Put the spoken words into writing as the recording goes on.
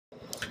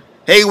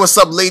Hey, what's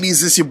up,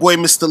 ladies? It's your boy,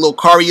 Mr.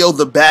 Locario,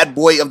 the bad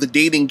boy of the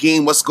dating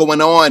game. What's going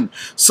on?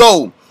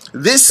 So,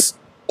 this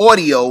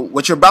audio,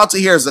 what you're about to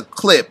hear, is a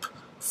clip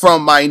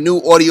from my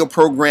new audio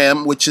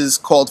program, which is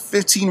called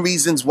 15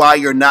 Reasons Why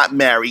You're Not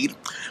Married,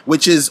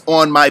 which is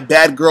on my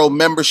Bad Girl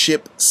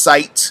membership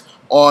site,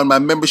 on my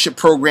membership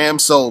program.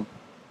 So,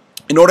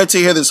 in order to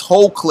hear this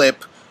whole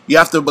clip, you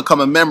have to become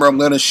a member. I'm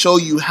going to show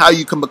you how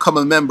you can become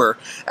a member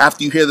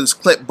after you hear this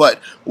clip. But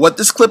what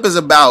this clip is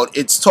about,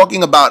 it's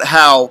talking about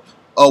how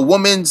a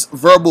woman's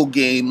verbal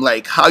game,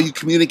 like how you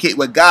communicate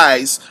with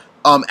guys,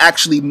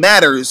 actually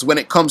matters when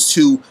it comes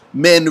to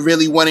men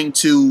really wanting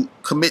to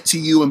commit to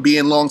you and be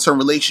in long-term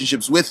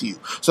relationships with you.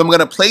 So I'm going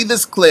to play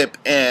this clip,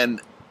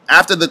 and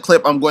after the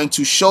clip, I'm going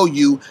to show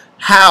you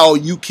how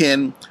you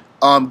can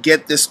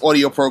get this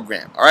audio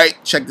program. All right,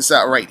 check this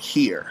out right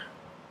here.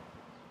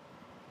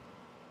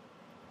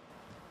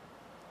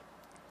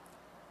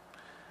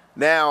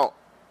 Now,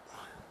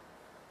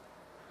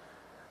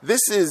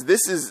 this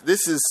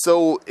is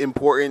so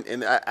important,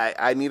 and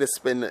I need to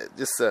spend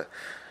just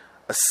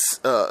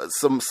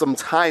some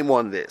time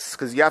on this,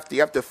 because you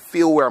have to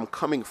feel where I'm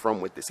coming from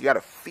with this. You got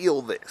to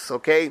feel this,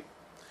 okay?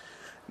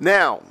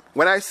 Now,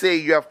 when I say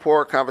you have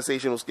poor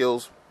conversational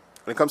skills,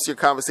 when it comes to your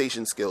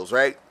conversation skills,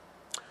 right?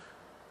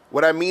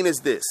 What I mean is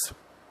this: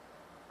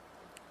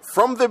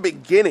 from the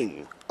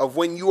beginning of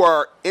when you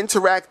are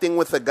interacting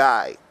with a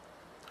guy,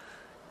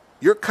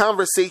 your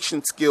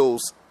conversation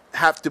skills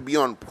have to be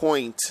on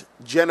point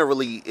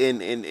generally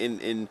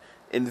in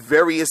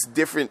various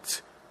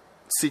different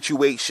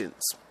situations.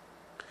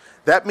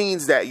 That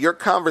means that your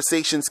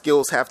conversation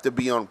skills have to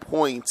be on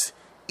point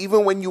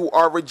even when you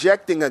are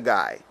rejecting a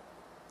guy.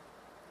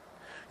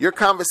 Your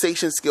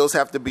conversation skills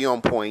have to be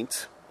on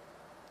point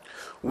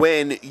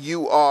when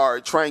you are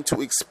trying to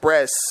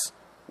express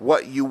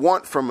what you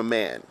want from a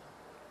man.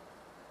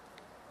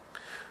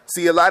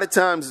 See, a lot of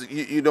times,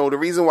 you know, the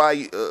reason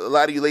why a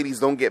lot of you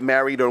ladies don't get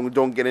married or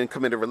don't get in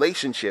committed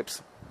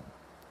relationships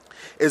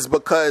is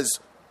because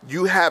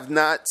you have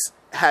not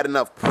had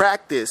enough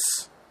practice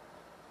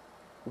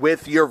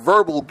with your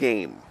verbal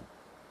game.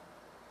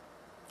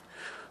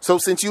 So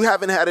since you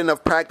haven't had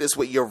enough practice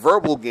with your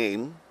verbal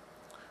game,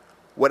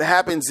 what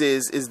happens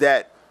is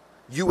that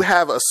you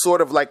have a sort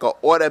of like an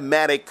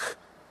automatic,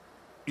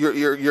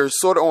 you're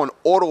sort of on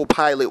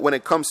autopilot when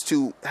it comes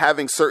to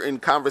having certain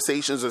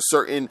conversations or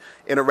certain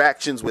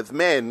interactions with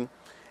men,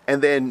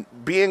 and then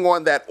being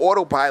on that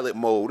autopilot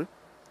mode,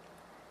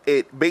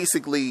 it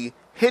basically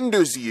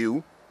hinders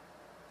you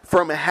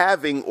from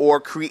having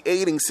or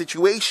creating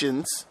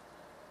situations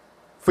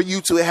for you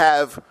to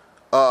have,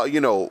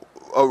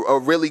 a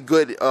really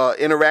good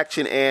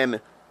interaction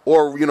and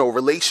or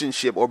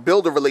relationship, or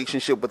build a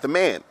relationship with a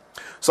man.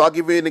 So I'll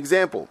give you an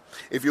example.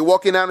 If you're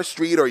walking down the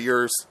street or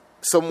you're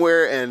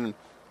somewhere and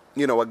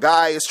a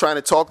guy is trying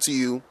to talk to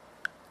you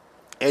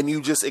and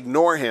you just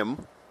ignore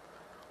him,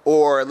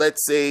 or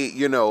let's say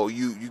you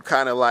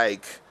kind of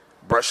like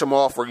brush him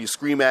off, or you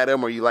scream at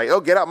him, or you like,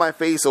 oh, get out my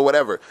face, or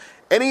whatever,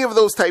 any of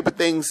those type of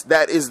things,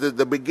 that is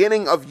the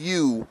beginning of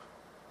you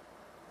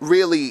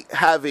really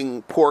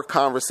having poor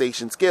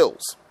conversation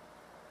skills.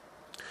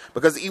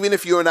 Because even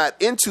if you're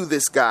not into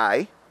this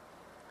guy,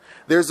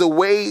 there's a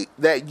way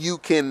that you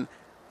can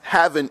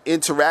have an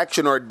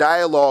interaction or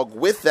dialogue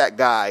with that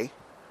guy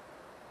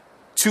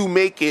to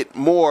make it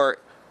more,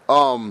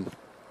 and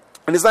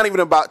it's not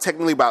even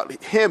technically about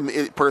him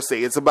per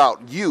se, it's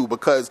about you,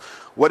 because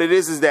what it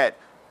is that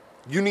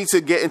you need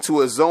to get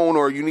into a zone,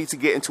 or you need to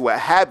get into a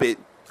habit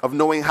of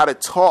knowing how to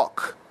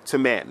talk to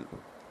men.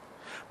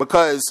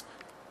 Because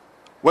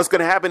what's going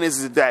to happen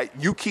is that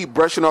you keep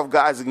brushing off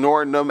guys,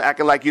 ignoring them,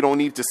 acting like you don't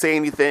need to say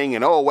anything,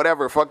 and oh,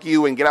 whatever, fuck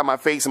you, and get out my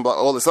face, and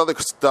all this other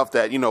stuff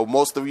that,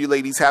 most of you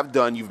ladies have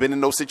done. You've been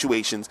in those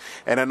situations,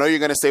 and I know you're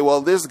going to say,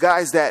 well, there's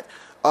guys that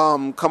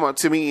come up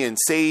to me and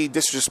say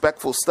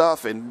disrespectful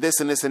stuff, and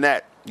this and this and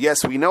that.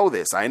 Yes, we know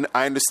this. I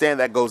understand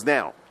that goes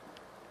down.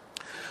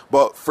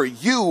 But for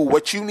you,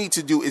 what you need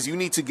to do is you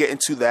need to get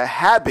into the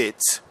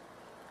habit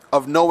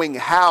of knowing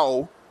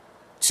how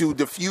to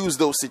diffuse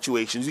those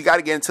situations. You got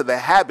to get into the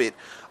habit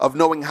of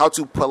knowing how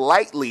to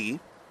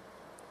politely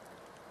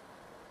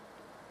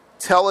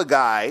tell a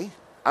guy,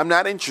 I'm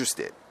not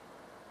interested.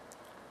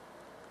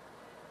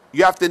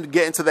 You have to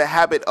get into the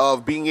habit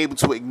of being able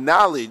to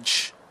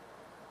acknowledge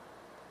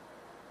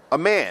a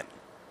man.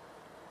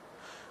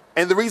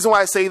 And the reason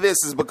why I say this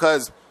is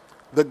because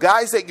the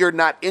guys that you're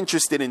not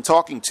interested in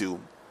talking to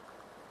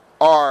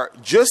are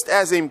just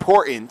as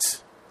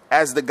important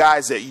as the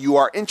guys that you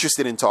are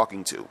interested in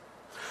talking to.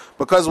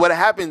 Because what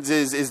happens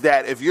is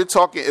that if you're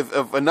talking,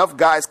 if enough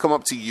guys come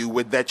up to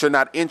you that you're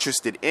not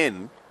interested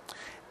in,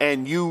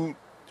 and you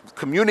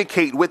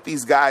communicate with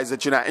these guys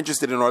that you're not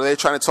interested in, or they're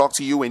trying to talk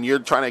to you and you're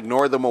trying to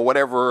ignore them or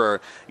whatever,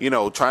 or,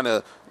 trying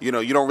to, you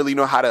don't really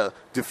know how to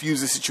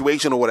diffuse the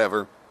situation or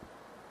whatever,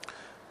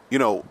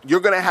 you're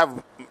going to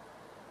have,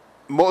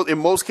 in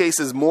most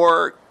cases,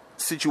 more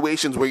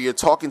situations where you're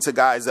talking to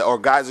guys or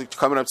guys are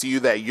coming up to you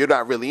that you're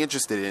not really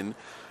interested in.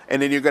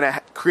 And then you're going to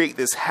create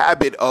this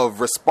habit of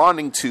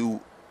responding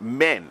to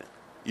men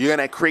You're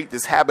going to create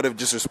this habit of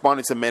just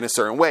responding to men a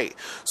certain way.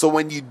 So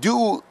when you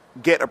do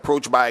get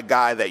approached by a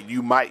guy that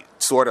you might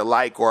sort of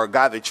like, or a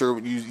guy that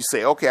you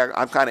say, okay,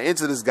 I'm kind of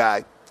into this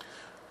guy,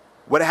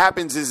 what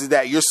happens is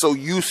that you're so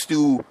used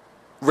to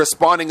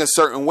responding a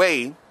certain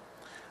way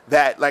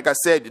that, like I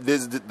said,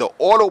 the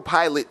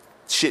autopilot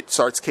shit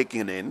starts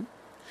kicking in.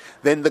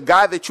 Then the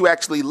guy that you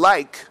actually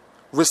like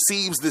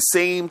receives the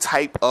same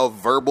type of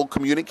verbal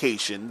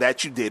communication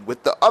that you did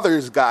with the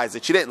other guys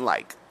that you didn't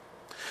like.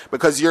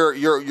 Because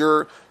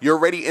you're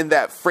already in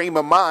that frame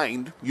of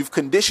mind. You've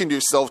conditioned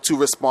yourself to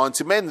respond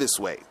to men this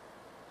way.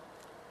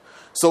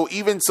 So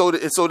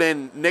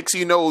then next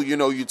you know,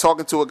 you're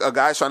talking to a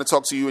guy trying to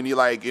talk to you, and you're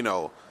like, hey,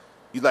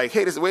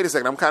 wait a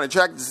second,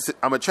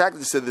 I'm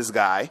attracted to this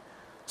guy,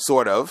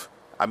 sort of.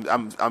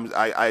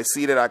 I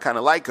see that I kind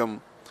of like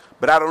him,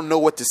 but I don't know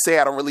what to say.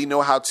 I don't really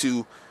know how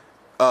to,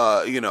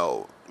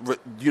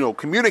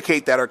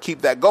 communicate that or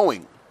keep that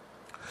going.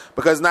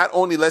 Because not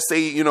only, let's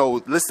say,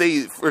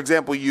 for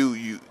example,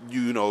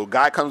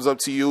 guy comes up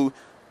to you,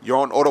 you're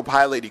on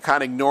autopilot, you're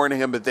kind of ignoring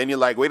him, but then you're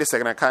like, wait a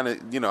second,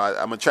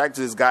 I'm attracted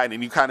to this guy, and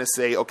then you kind of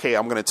say, okay,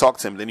 I'm going to talk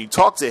to him. Then you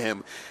talk to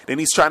him, then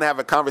he's trying to have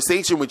a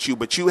conversation with you,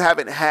 but you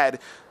haven't had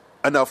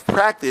enough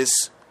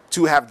practice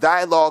to have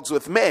dialogues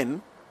with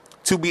men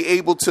to be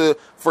able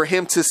for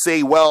him to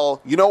say,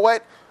 well, you know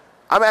what?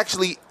 I'm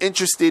actually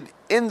interested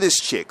in this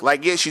chick.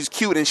 Like, yeah, she's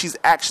cute and she's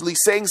actually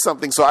saying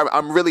something, so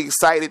I'm really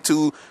excited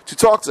to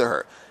talk to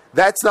her.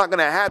 That's not going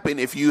to happen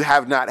if you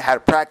have not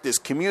had practice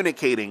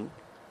communicating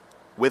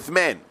with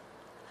men.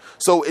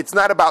 So it's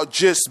not about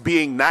just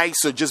being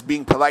nice or just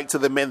being polite to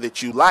the men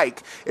that you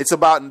like. It's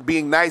about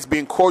being nice,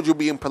 being cordial,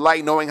 being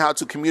polite, knowing how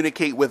to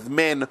communicate with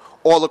men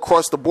all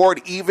across the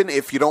board, even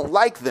if you don't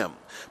like them.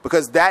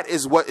 Because that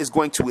is what is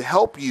going to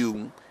help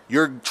you.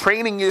 You're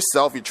training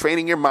yourself, you're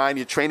training your mind,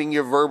 you're training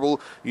your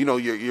verbal,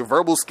 your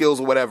verbal skills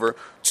or whatever,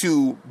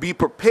 to be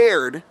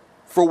prepared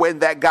for when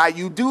that guy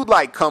you do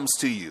like comes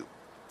to you.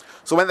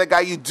 So when that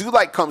guy you do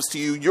like comes to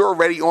you, you're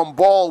already on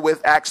ball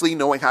with actually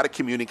knowing how to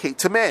communicate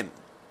to men.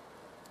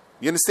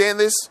 You understand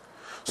this?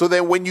 So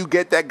then when you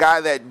get that guy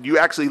that you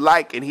actually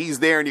like and he's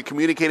there and you're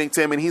communicating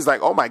to him and he's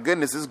like, oh my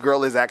goodness, this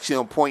girl is actually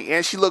on point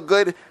and she look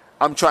good,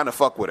 I'm trying to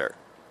fuck with her.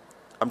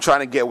 I'm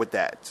trying to get with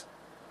that.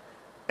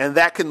 And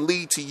that can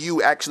lead to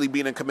you actually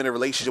being in a committed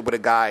relationship with a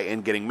guy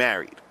and getting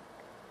married.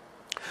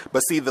 But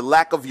see, the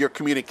lack of your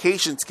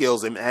communication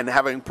skills and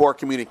having poor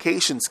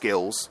communication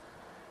skills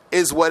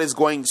is what is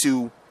going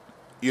to,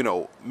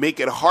 make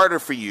it harder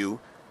for you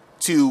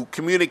to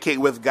communicate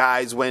with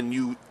guys when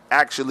you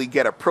actually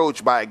get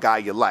approached by a guy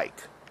you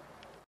like.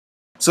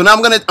 So now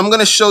I'm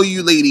gonna show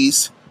you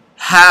ladies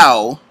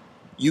how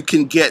you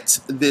can get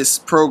this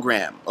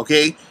program,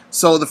 okay?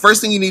 So the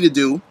first thing you need to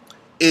do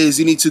is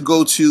you need to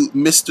go to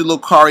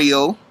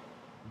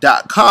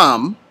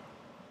MrLocario.com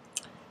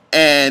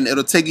and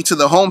it'll take you to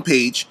the home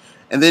page,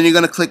 and then you're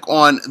going to click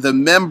on the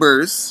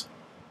members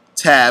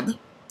tab.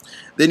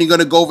 Then you're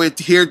going to go over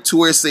here to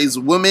where it says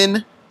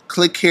women,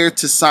 click here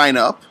to sign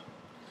up.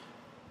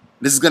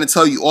 This is going to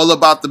tell you all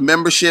about the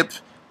membership.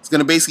 It's going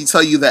to basically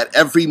tell you that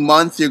every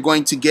month you're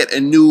going to get a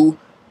new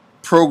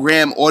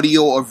program,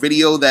 audio or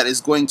video, that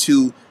is going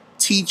to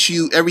teach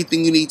you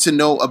everything you need to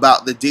know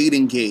about the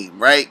dating game,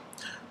 right?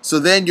 So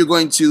then you're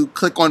going to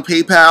click on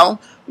PayPal.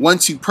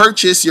 Once you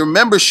purchase your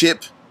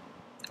membership,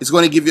 it's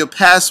going to give you a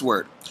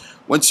password.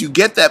 Once you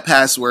get that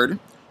password,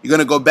 you're going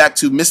to go back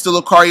to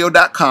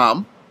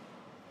MrLocario.com.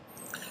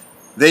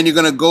 Then you're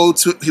going to go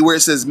to where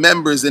it says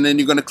members, and then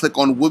you're going to click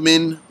on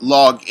women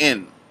log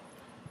in.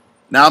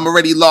 Now I'm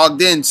already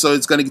logged in, so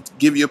it's going to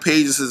give you a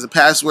page that says a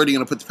password. You're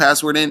going to put the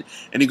password in,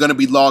 and you're going to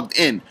be logged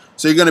in.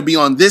 So you're going to be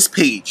on this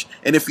page.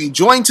 And if you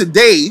join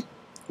today,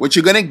 what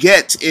you're going to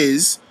get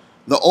is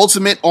the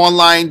ultimate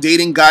online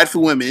dating guide for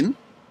women.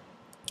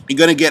 You're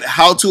going to get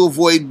how to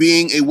avoid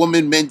being a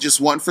woman men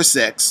just want for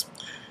sex.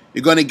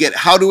 You're going to get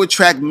how to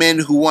attract men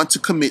who want to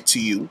commit to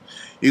you.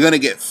 You're going to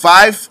get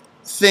 5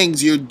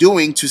 things you're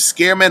doing to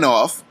scare men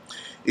off.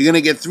 You're going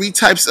to get 3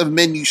 types of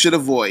men you should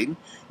avoid.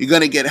 You're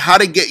going to get how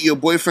to get your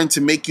boyfriend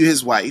to make you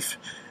his wife.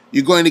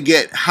 You're going to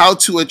get how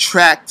to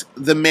attract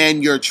the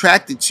man you're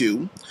attracted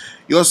to.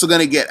 You're also going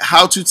to get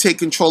how to take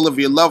control of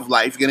your love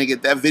life. You're going to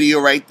get that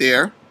video right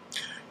there.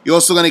 You're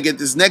also going to get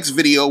this next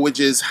video, which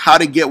is how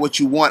to get what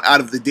you want out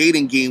of the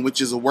dating game, which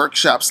is a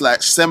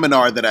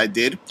workshop/seminar that I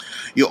did.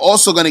 You're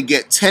also going to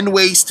get 10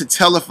 ways to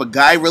tell if a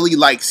guy really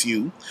likes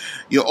you.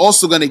 You're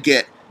also going to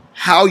get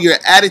how your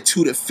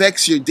attitude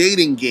affects your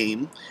dating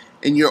game.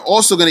 And you're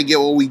also going to get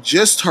what we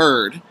just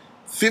heard,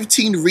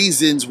 15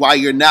 reasons why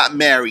you're not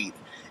married.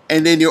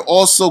 And then you're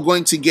also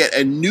going to get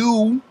a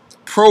new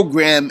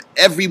program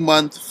every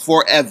month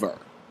forever.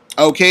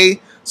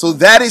 Okay? So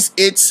that is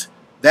it.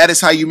 That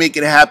is how you make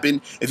it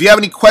happen. If you have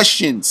any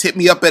questions, hit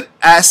me up at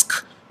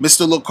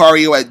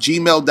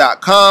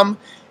askmrlocario@gmail.com,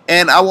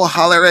 and I will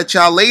holler at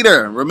y'all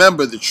later.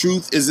 Remember, the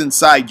truth is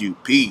inside you.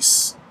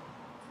 Peace.